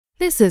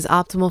This is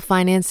Optimal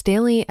Finance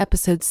Daily,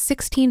 episode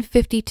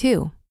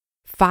 1652.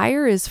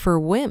 Fire is for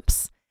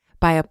Wimps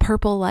by A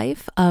Purple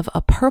Life of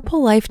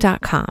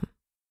apurplelife.com.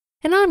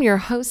 And I'm your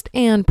host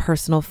and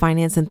personal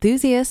finance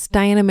enthusiast,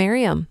 Diana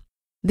Merriam.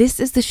 This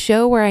is the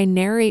show where I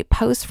narrate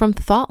posts from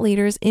thought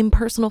leaders in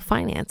personal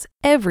finance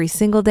every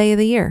single day of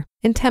the year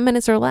in 10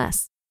 minutes or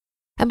less.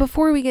 And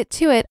before we get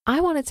to it, I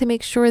wanted to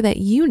make sure that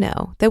you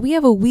know that we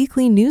have a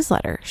weekly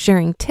newsletter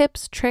sharing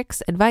tips,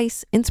 tricks,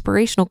 advice,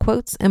 inspirational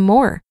quotes, and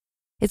more.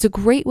 It's a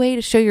great way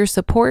to show your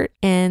support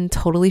and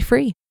totally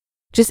free.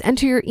 Just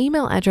enter your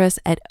email address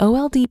at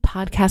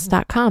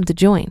oldpodcast.com to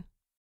join.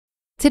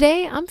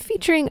 Today, I'm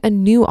featuring a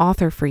new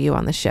author for you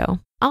on the show.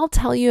 I'll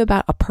tell you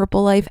about A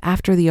Purple Life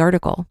after the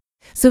article.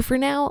 So for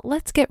now,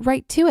 let's get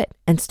right to it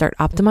and start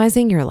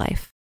optimizing your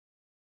life.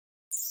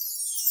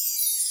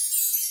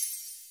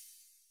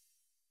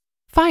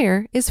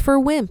 Fire is for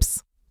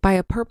Wimps by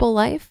A Purple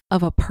Life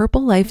of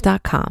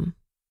apurplelife.com.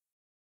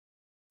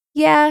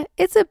 Yeah,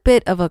 it's a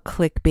bit of a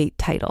clickbait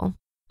title,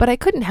 but I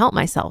couldn't help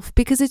myself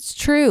because it's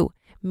true.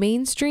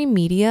 Mainstream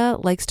media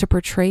likes to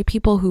portray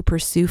people who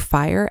pursue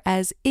fire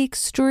as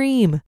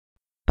extreme.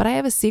 But I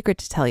have a secret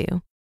to tell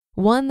you,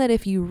 one that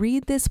if you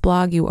read this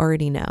blog, you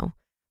already know.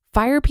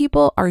 Fire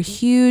people are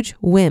huge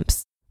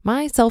wimps,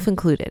 myself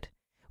included.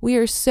 We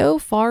are so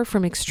far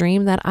from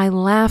extreme that I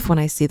laugh when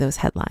I see those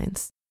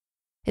headlines.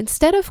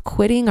 Instead of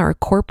quitting our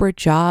corporate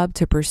job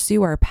to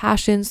pursue our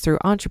passions through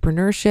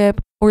entrepreneurship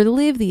or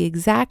live the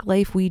exact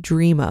life we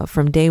dream of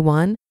from day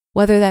one,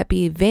 whether that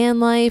be van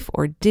life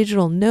or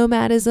digital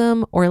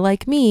nomadism or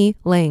like me,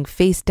 laying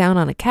face down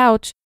on a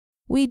couch,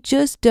 we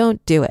just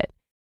don't do it.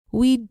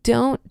 We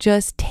don't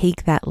just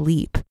take that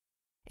leap.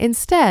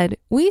 Instead,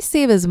 we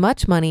save as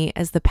much money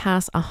as the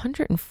past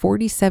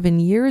 147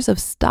 years of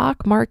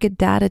stock market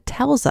data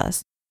tells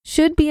us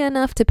should be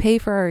enough to pay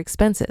for our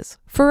expenses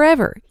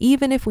forever,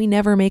 even if we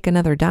never make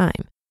another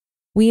dime.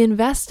 We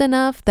invest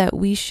enough that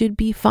we should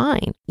be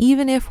fine,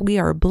 even if we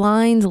are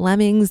blind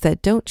lemmings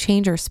that don't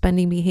change our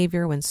spending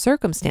behavior when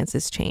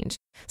circumstances change,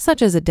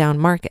 such as a down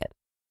market.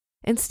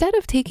 Instead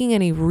of taking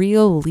any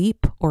real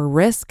leap or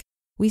risk,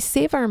 we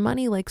save our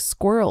money like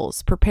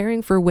squirrels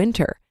preparing for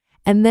winter,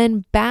 and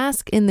then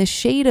bask in the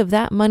shade of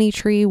that money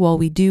tree while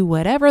we do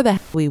whatever the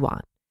hell we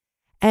want.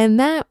 And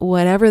that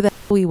whatever the hell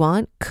we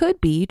want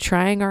could be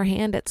trying our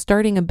hand at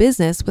starting a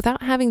business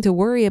without having to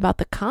worry about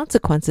the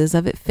consequences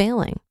of it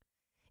failing.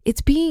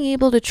 It's being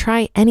able to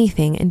try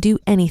anything and do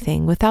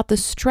anything without the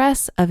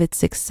stress of its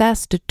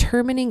success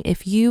determining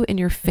if you and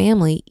your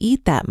family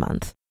eat that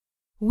month.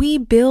 We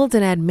build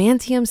an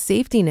adamantium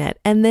safety net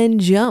and then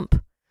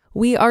jump.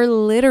 We are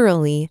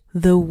literally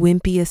the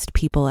wimpiest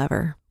people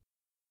ever.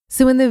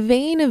 So in the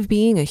vein of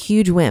being a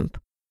huge wimp,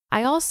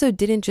 I also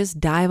didn't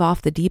just dive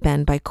off the deep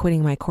end by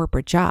quitting my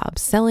corporate job,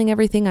 selling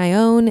everything I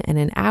own, and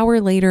an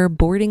hour later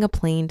boarding a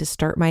plane to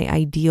start my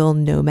ideal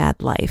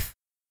nomad life.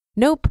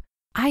 Nope,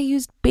 I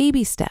used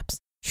baby steps,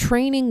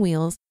 training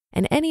wheels,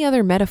 and any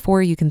other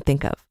metaphor you can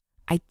think of.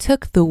 I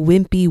took the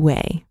wimpy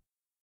way.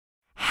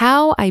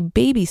 How I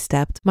baby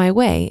stepped my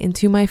way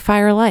into my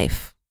fire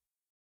life.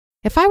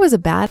 If I was a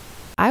bat,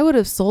 I would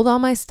have sold all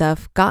my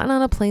stuff, gotten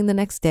on a plane the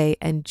next day,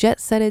 and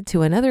jet-setted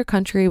to another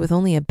country with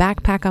only a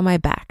backpack on my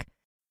back.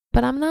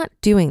 But I'm not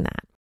doing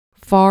that.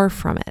 Far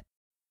from it.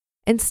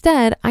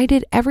 Instead, I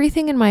did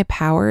everything in my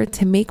power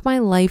to make my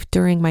life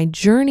during my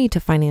journey to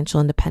financial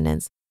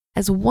independence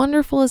as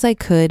wonderful as I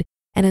could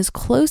and as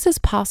close as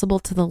possible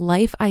to the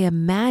life I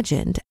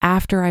imagined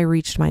after I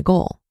reached my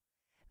goal.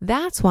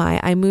 That's why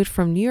I moved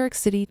from New York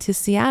City to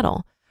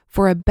Seattle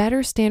for a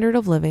better standard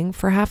of living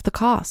for half the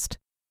cost.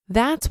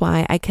 That's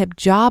why I kept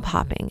job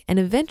hopping and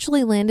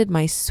eventually landed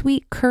my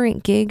sweet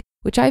current gig,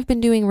 which I've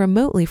been doing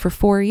remotely for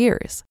 4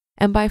 years.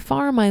 And by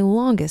far my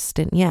longest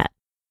stint yet.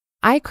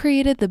 I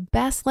created the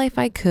best life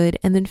I could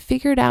and then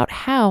figured out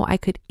how I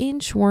could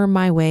inchworm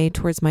my way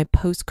towards my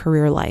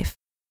post-career life.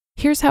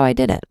 Here's how I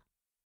did it.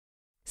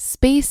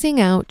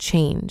 Spacing out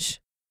change.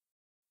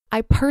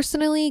 I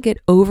personally get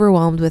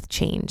overwhelmed with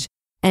change,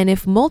 and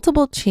if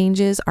multiple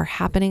changes are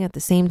happening at the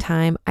same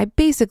time, I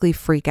basically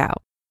freak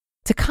out.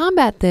 To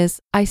combat this,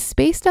 I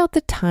spaced out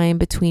the time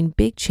between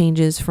big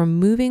changes from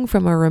moving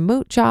from a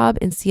remote job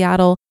in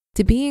Seattle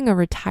to being a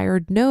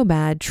retired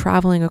nomad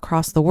traveling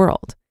across the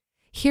world.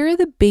 Here are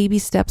the baby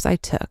steps I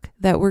took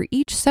that were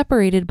each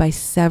separated by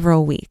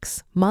several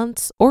weeks,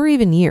 months, or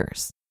even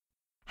years.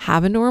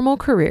 Have a normal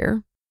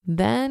career,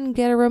 then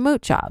get a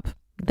remote job,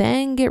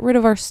 then get rid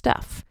of our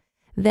stuff,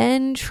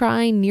 then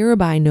try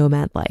nearby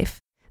nomad life,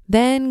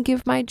 then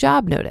give my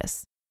job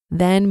notice,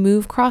 then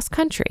move cross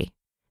country,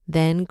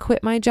 then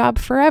quit my job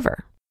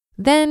forever,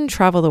 then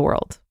travel the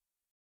world.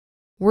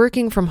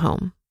 Working from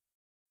home.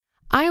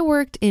 I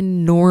worked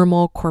in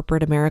normal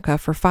corporate America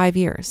for 5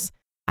 years.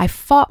 I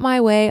fought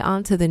my way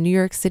onto the New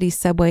York City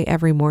subway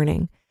every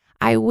morning.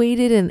 I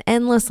waited in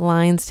endless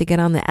lines to get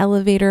on the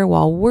elevator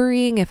while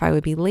worrying if I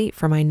would be late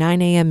for my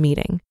 9 a.m.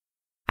 meeting.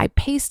 I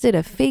pasted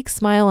a fake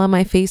smile on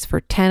my face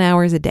for 10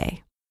 hours a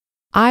day.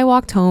 I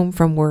walked home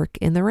from work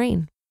in the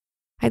rain.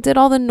 I did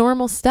all the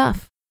normal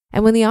stuff.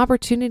 And when the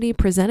opportunity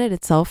presented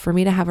itself for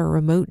me to have a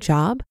remote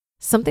job,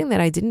 something that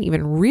I didn't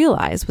even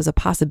realize was a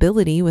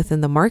possibility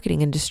within the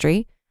marketing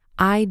industry,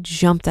 I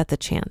jumped at the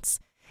chance.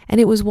 And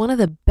it was one of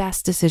the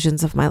best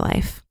decisions of my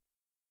life.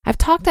 I've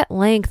talked at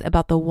length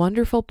about the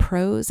wonderful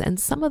pros and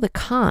some of the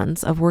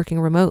cons of working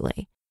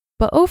remotely,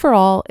 but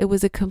overall, it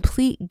was a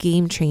complete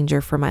game changer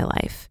for my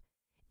life.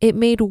 It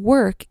made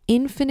work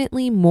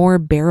infinitely more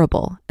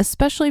bearable,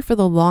 especially for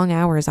the long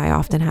hours I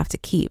often have to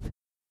keep.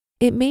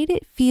 It made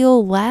it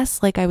feel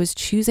less like I was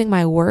choosing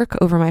my work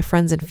over my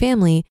friends and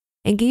family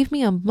and gave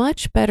me a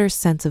much better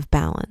sense of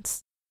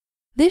balance.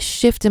 This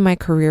shift in my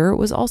career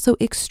was also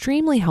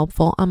extremely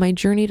helpful on my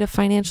journey to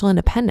financial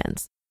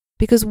independence,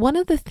 because one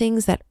of the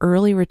things that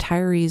early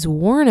retirees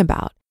warn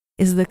about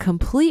is the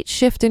complete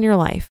shift in your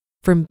life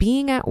from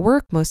being at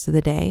work most of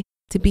the day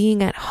to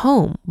being at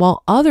home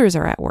while others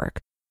are at work,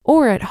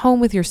 or at home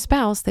with your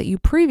spouse that you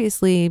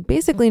previously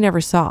basically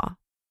never saw.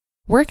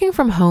 Working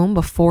from home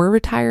before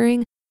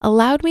retiring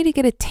allowed me to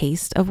get a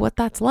taste of what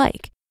that's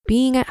like,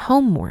 being at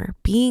home more,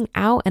 being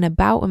out and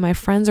about when my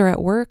friends are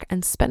at work,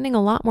 and spending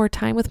a lot more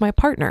time with my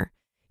partner.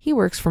 He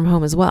works from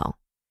home as well.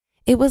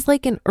 It was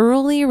like an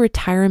early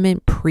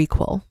retirement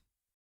prequel.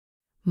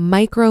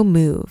 Micro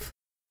move.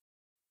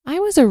 I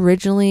was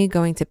originally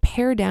going to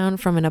pare down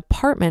from an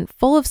apartment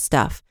full of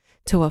stuff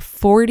to a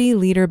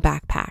 40-liter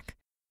backpack,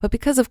 but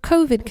because of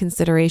COVID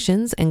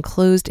considerations and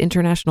closed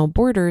international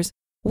borders,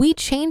 we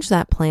changed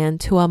that plan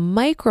to a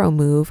micro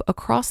move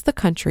across the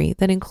country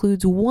that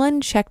includes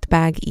one checked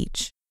bag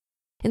each.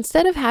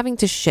 Instead of having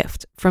to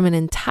shift from an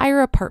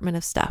entire apartment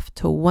of stuff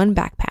to one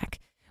backpack,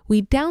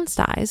 we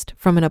downsized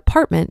from an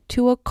apartment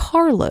to a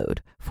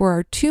carload for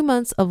our 2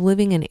 months of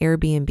living in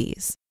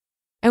Airbnbs.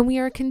 And we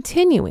are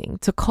continuing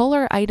to cull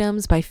our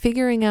items by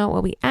figuring out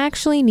what we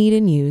actually need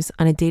and use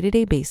on a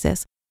day-to-day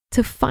basis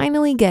to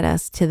finally get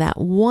us to that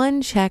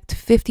one checked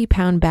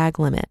 50-pound bag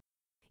limit.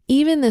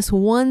 Even this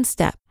one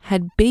step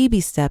had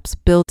baby steps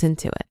built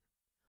into it.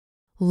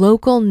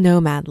 Local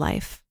nomad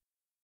life.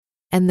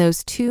 And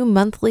those 2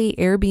 monthly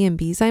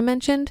Airbnbs I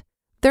mentioned,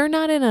 they're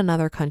not in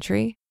another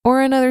country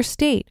or another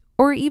state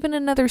or even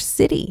another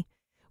city.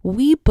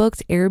 We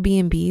booked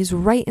Airbnbs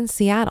right in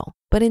Seattle,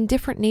 but in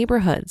different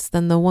neighborhoods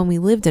than the one we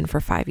lived in for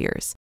 5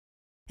 years.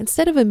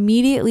 Instead of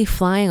immediately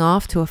flying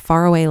off to a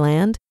faraway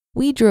land,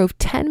 we drove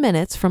 10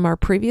 minutes from our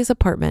previous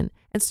apartment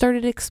and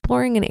started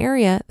exploring an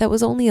area that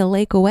was only a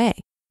lake away,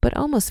 but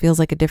almost feels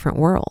like a different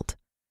world.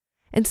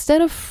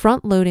 Instead of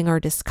front-loading our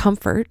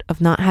discomfort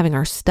of not having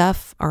our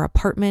stuff, our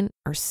apartment,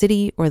 our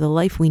city, or the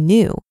life we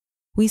knew,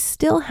 we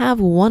still have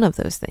one of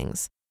those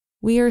things.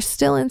 We are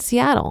still in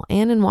Seattle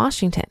and in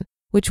Washington,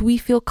 which we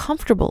feel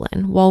comfortable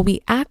in while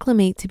we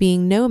acclimate to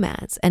being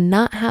nomads and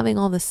not having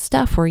all the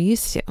stuff we're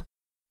used to.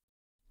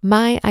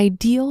 My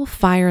ideal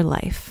fire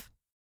life.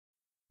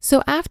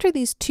 So after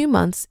these 2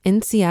 months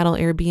in Seattle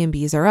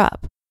Airbnbs are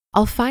up,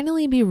 I'll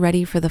finally be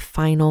ready for the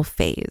final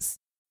phase,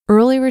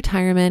 early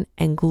retirement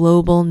and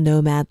global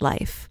nomad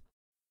life.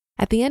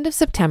 At the end of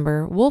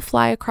September, we'll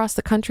fly across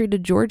the country to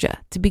Georgia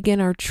to begin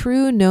our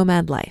true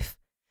nomad life.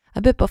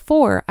 A bit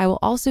before, I will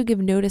also give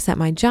notice at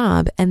my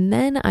job, and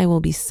then I will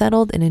be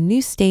settled in a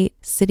new state,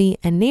 city,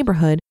 and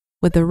neighborhood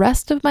with the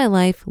rest of my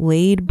life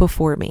laid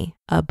before me,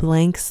 a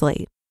blank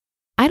slate.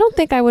 I don't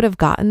think I would have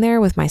gotten there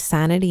with my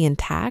sanity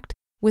intact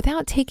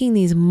without taking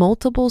these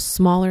multiple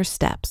smaller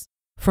steps,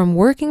 from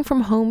working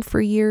from home for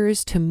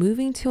years to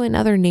moving to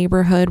another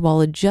neighborhood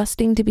while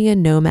adjusting to be a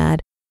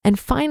nomad, and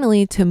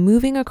finally to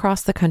moving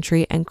across the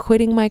country and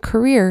quitting my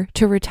career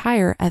to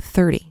retire at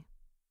 30.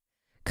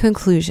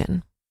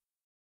 Conclusion.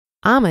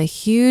 I'm a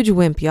huge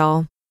wimp,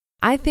 y'all.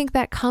 I think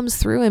that comes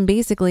through in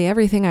basically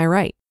everything I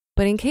write,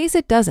 but in case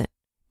it doesn't,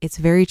 it's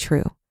very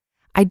true.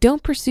 I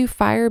don't pursue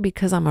fire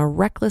because I'm a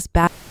reckless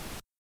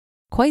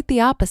quite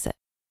the opposite.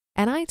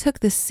 And I took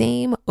the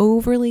same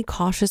overly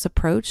cautious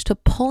approach to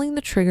pulling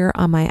the trigger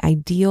on my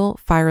ideal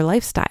fire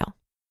lifestyle.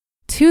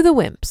 To the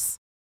Wimps.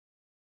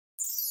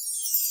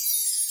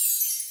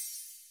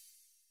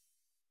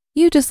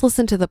 You just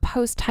listened to the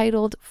post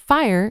titled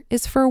Fire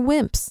is for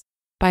Wimps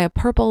by A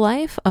Purple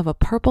Life of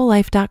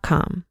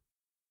apurplelife.com.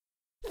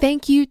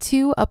 Thank you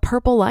to A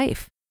Purple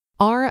Life.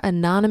 Our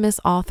anonymous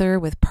author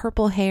with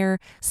purple hair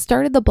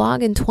started the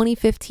blog in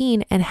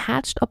 2015 and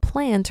hatched a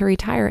plan to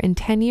retire in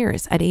 10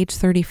 years at age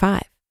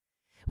 35.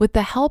 With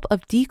the help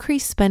of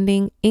decreased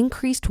spending,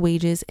 increased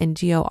wages, and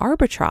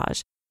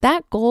geoarbitrage,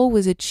 that goal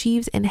was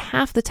achieved in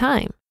half the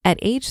time at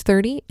age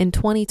 30 in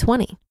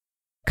 2020.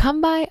 Come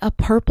by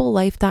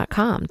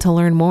apurplelife.com to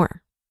learn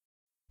more.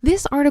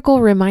 This article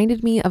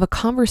reminded me of a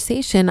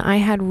conversation I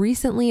had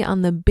recently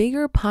on the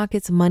Bigger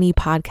Pockets Money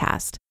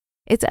podcast.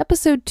 It's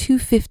episode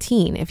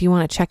 215 if you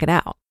want to check it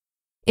out.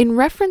 In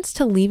reference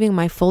to leaving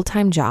my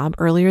full-time job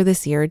earlier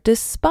this year,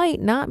 despite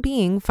not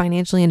being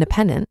financially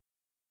independent,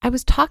 I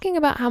was talking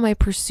about how my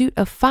pursuit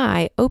of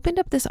FI opened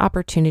up this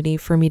opportunity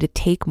for me to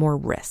take more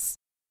risks.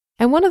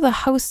 And one of the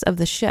hosts of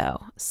the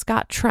show,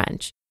 Scott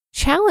Trench,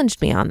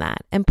 challenged me on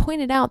that and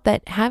pointed out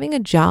that having a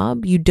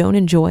job you don't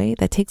enjoy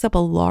that takes up a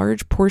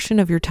large portion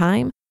of your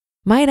time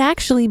might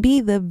actually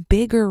be the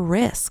bigger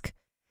risk.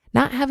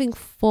 Not having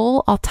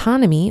full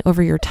autonomy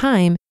over your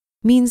time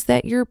means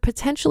that you're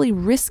potentially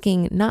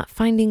risking not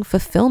finding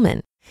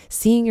fulfillment,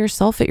 seeing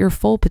yourself at your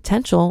full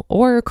potential,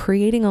 or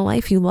creating a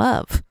life you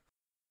love.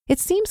 It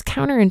seems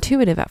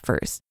counterintuitive at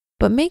first,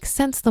 but makes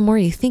sense the more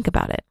you think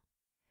about it.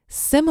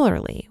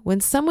 Similarly,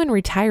 when someone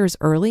retires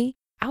early,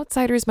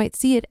 outsiders might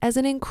see it as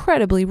an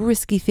incredibly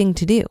risky thing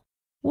to do.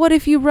 What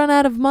if you run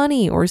out of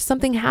money or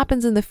something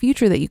happens in the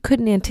future that you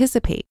couldn't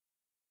anticipate?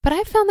 But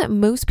I've found that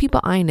most people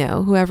I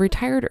know who have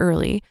retired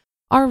early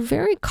are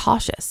very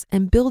cautious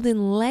and build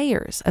in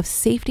layers of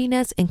safety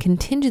nets and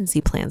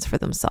contingency plans for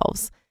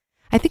themselves.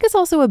 I think it's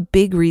also a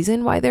big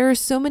reason why there are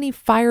so many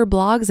FIRE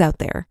blogs out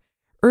there.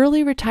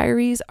 Early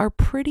retirees are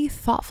pretty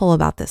thoughtful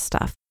about this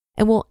stuff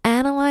and will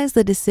analyze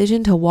the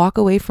decision to walk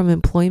away from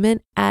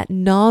employment ad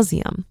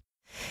nauseum.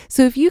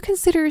 So if you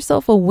consider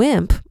yourself a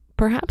wimp,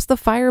 perhaps the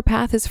FIRE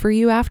path is for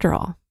you after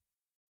all.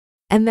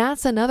 And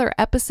that's another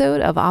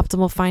episode of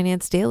Optimal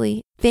Finance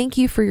Daily. Thank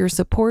you for your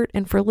support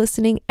and for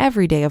listening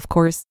every day, of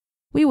course.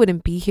 We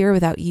wouldn't be here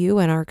without you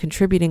and our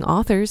contributing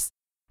authors.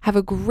 Have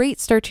a great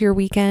start to your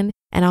weekend,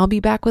 and I'll be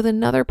back with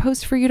another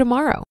post for you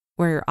tomorrow,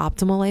 where your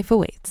optimal life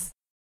awaits.